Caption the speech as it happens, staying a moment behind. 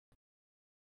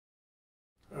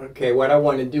Okay, what I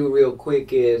want to do real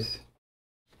quick is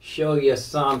show you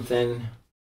something.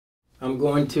 I'm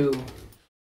going to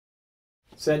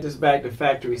set this back to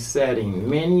factory setting.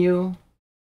 Menu.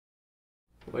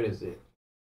 What is it?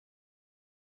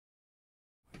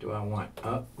 What do I want?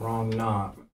 Up, wrong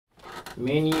knob.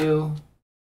 Menu.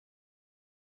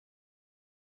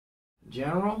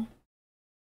 General.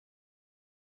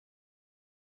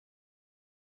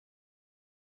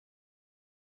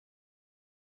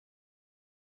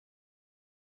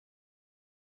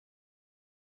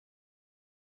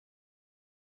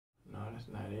 No, that's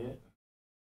not it.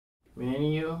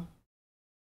 Menu.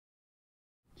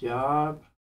 Job.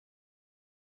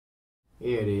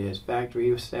 Here it is.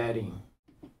 Factory setting.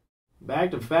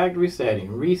 Back to factory setting.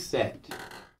 Reset.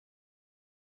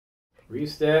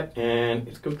 Reset, and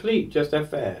it's complete just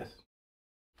that fast.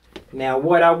 Now,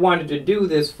 what I wanted to do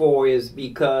this for is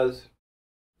because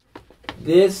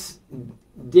this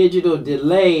digital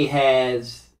delay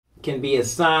can be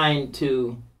assigned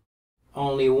to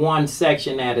only one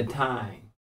section at a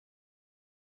time.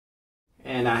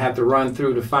 And I have to run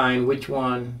through to find which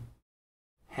one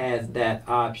has that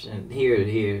option.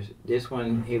 Here's this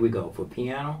one. Here we go for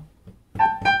piano.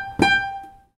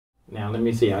 Now let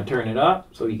me see. I'll turn it up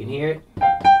so you can hear it.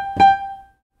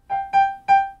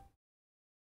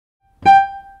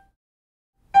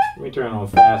 Let me turn it on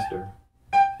faster.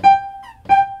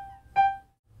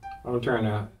 I'm gonna turn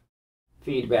the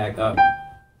feedback up,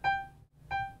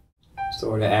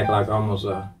 sort of act like almost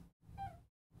a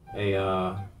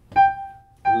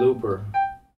looper.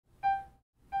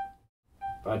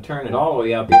 If I turn it all the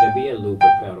way up, it'll be a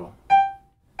looper pedal.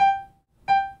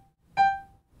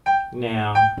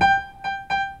 Now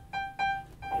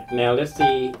let's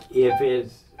see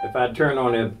if I turn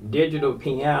on a digital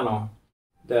piano,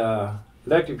 the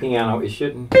electric piano, it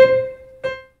shouldn't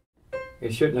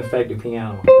affect the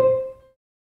piano.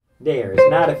 There, it's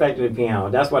not affecting the piano.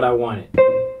 That's what I wanted.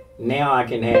 Now I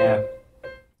can have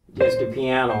just the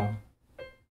piano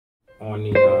on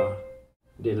the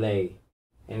delay.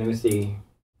 And let me see.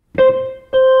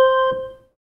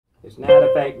 It's not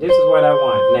affecting. This is what I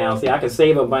want. Now, see, I can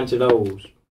save a bunch of those.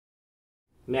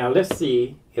 Now, let's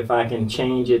see if I can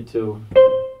change it to.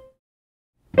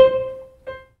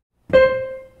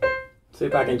 See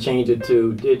if I can change it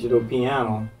to digital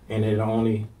piano, and it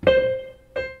only.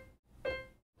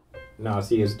 No,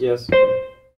 see, it's just.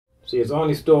 See, it's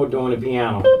only stored doing the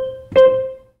piano.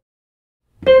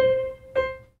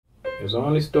 It's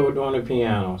only stored doing the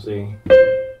piano. See.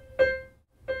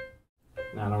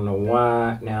 Now, I don't know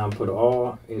why. Now I'm put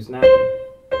all. It's not.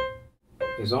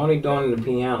 It's only doing the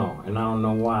piano, and I don't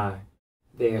know why.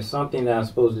 There's something that I'm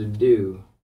supposed to do.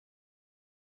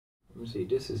 Let me see.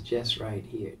 This is just right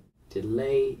here.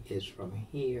 Delay is from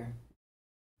here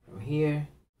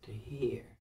to here.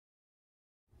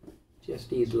 Just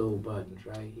these little buttons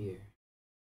right here.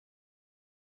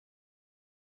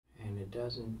 And it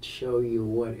doesn't show you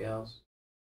what else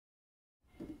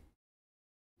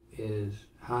is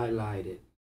highlighted.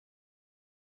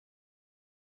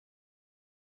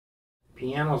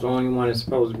 Piano's the only one that's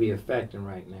supposed to be affecting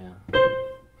right now.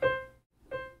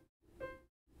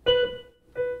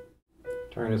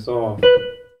 Turn this off.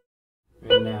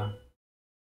 And now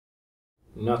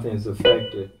nothing's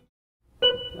affected.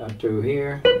 Up to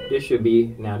here. This should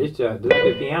be now. The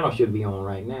electric piano should be on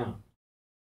right now,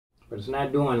 but it's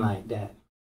not doing like that.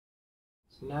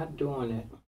 It's not doing it.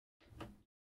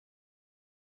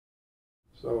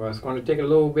 So it's going to take a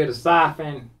little bit of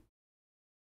soften.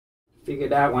 Figure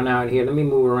that one out here. Let me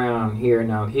move around here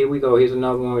now. Here we go. Here's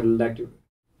another one with electric,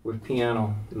 with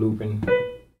piano looping.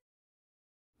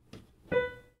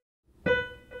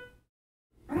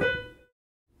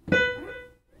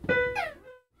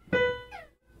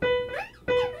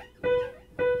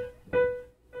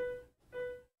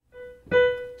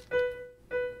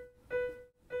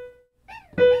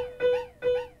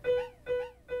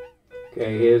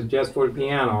 Okay, here's just for the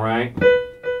piano, right?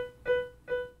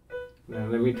 Now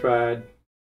let me try it.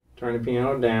 Turn the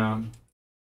piano down.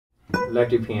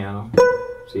 Electric piano.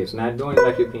 See, it's not doing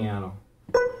electric piano.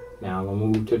 Now I'm going to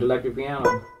move to the electric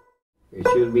piano. It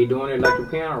should be doing the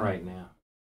electric piano right now.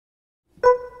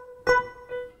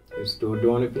 It's still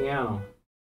doing the piano.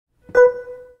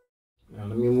 Now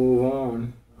let me move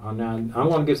on. Now I'm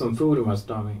going to get some food in my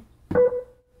stomach.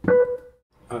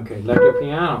 Okay, electric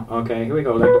piano. Okay, here we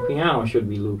go. Electric piano should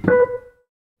be looping.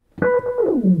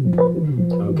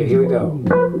 Okay, here we go.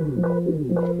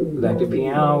 Electric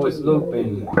piano is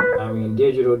looping. I mean,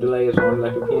 digital delay is on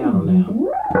electric piano now.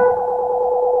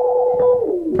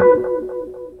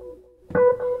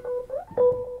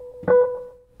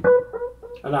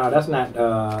 no, that's not,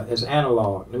 it's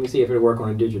analog. Let me see if it'll work on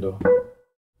a digital.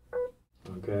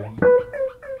 Okay.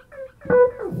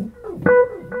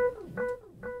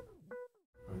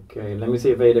 Okay, let me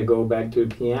see if it'll go back to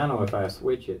the piano if I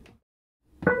switch it.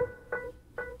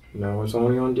 No, it's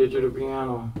only on digital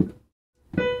piano.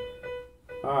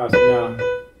 Ah, so now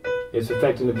it's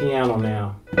affecting the piano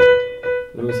now.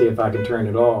 Let me see if I can turn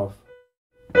it off.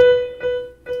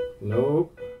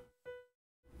 Nope.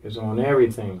 It's on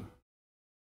everything.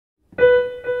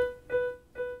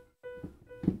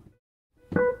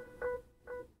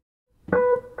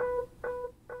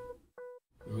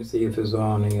 Let me see if it's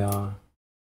on the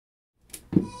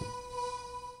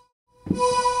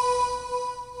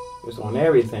it's on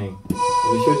everything.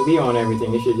 And it shouldn't be on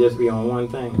everything. It should just be on one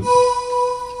thing.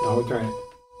 I'll turn it.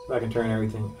 See if I can turn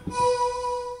everything.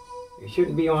 It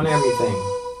shouldn't be on everything.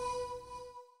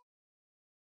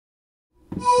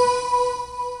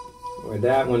 Well,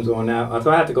 that one's on now.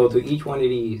 So I have to go through each one of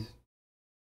these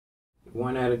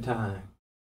one at a time.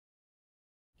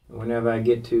 Whenever I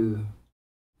get to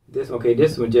this, okay,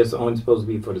 this one just only supposed to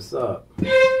be for the sub.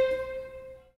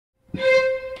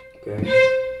 Okay.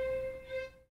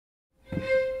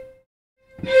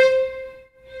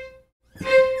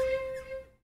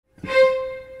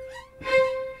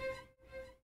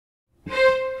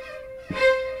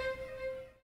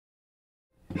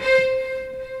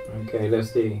 Okay,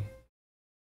 let's see.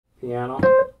 Piano.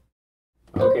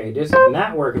 Okay, this is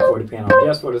not working for the piano,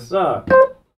 just for the sub.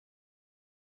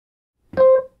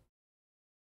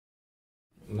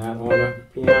 Not on the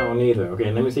piano neither.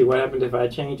 Okay, let me see what happens if I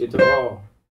change it to all.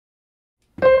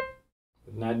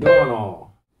 It's not doing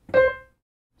all.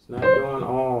 It's not doing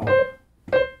all.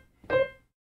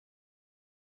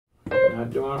 Not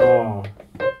doing all.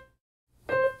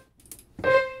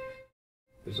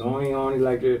 It's only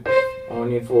like it,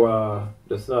 only for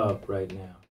the sub right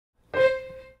now.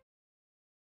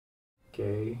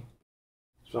 Okay.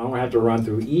 So I'm gonna have to run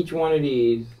through each one of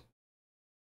these.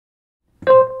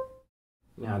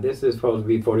 Now this is supposed to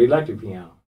be for the electric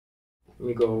piano. Let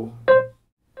me go.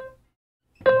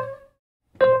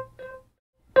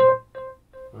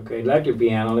 Okay, electric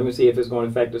piano. Let me see if it's going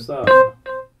to affect the sub.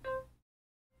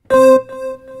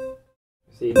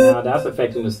 See, now that's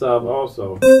affecting the sub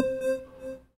also.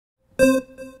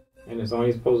 And it's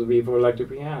only supposed to be for electric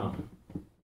piano.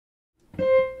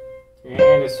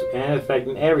 And it's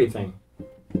affecting everything.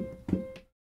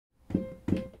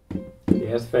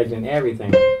 Yeah, it's affecting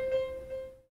everything.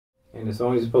 And it's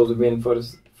only supposed to be for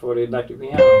the electric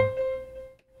piano.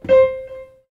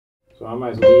 So I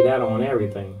might as well leave that on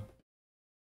everything.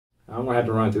 I'm gonna have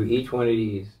to run through each one of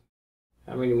these.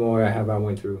 How many more have I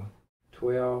went through?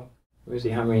 12. Let me see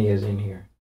how many is in here.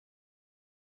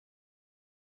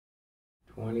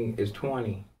 20. It's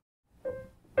 20.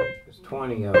 There's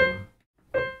 20 of them.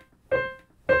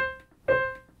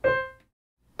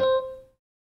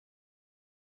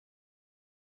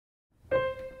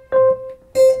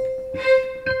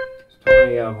 There's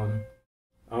 20 of them.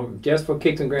 Just for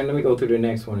kicks and grins, let me go through the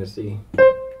next one and see.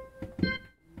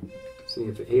 See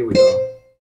if here we go.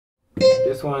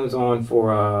 This one's on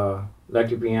for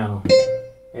electric piano.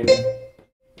 And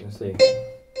let's see.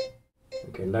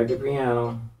 Okay, electric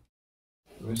piano.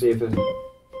 Let me see if it's.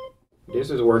 This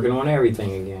is working on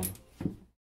everything again.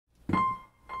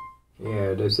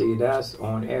 Yeah, let's see, that's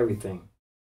on everything.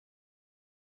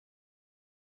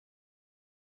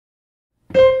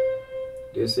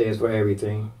 This says for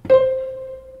everything.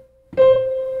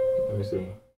 Let me see.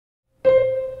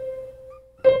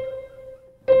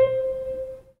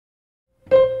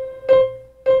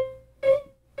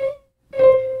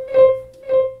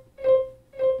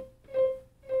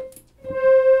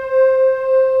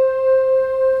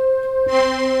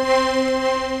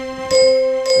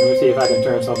 See if I can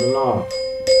turn something off.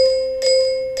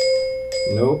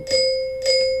 Nope.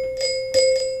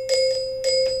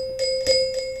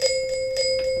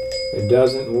 It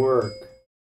doesn't work.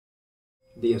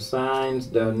 The assigns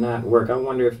does not work. I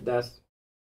wonder if that's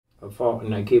a fault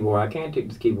in that keyboard. I can't take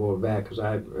this keyboard back because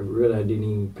I really didn't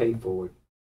even pay for it.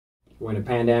 When the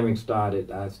pandemic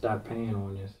started, I stopped paying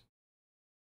on this.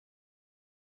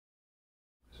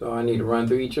 So I need to run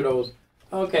through each of those.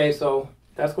 Okay, so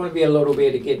that's going to be a little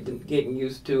bit of getting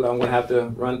used to. I'm going to have to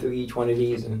run through each one of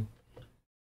these and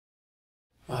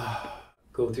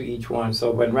go through each one.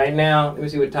 So, but right now, let me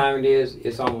see what time it is.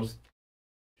 It's almost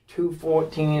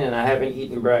 2:14 and I haven't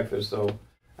eaten breakfast. So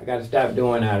I got to stop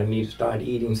doing that. I need to start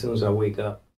eating as soon as I wake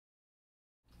up.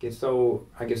 I get so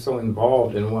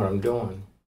involved in what I'm doing.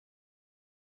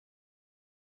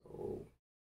 So,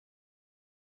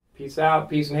 peace out,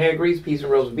 peace and hair grease, peace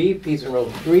and roast beef, peace and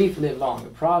roast beef. Live long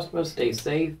and prosper, stay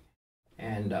safe,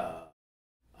 And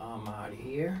I'm out of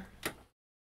here.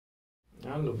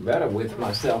 I look better with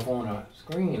myself on a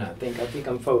screen, I think. I think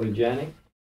I'm photogenic.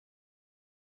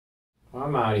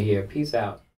 I'm out of here. Peace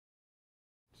out.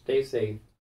 Stay safe.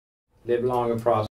 Live long and prosper.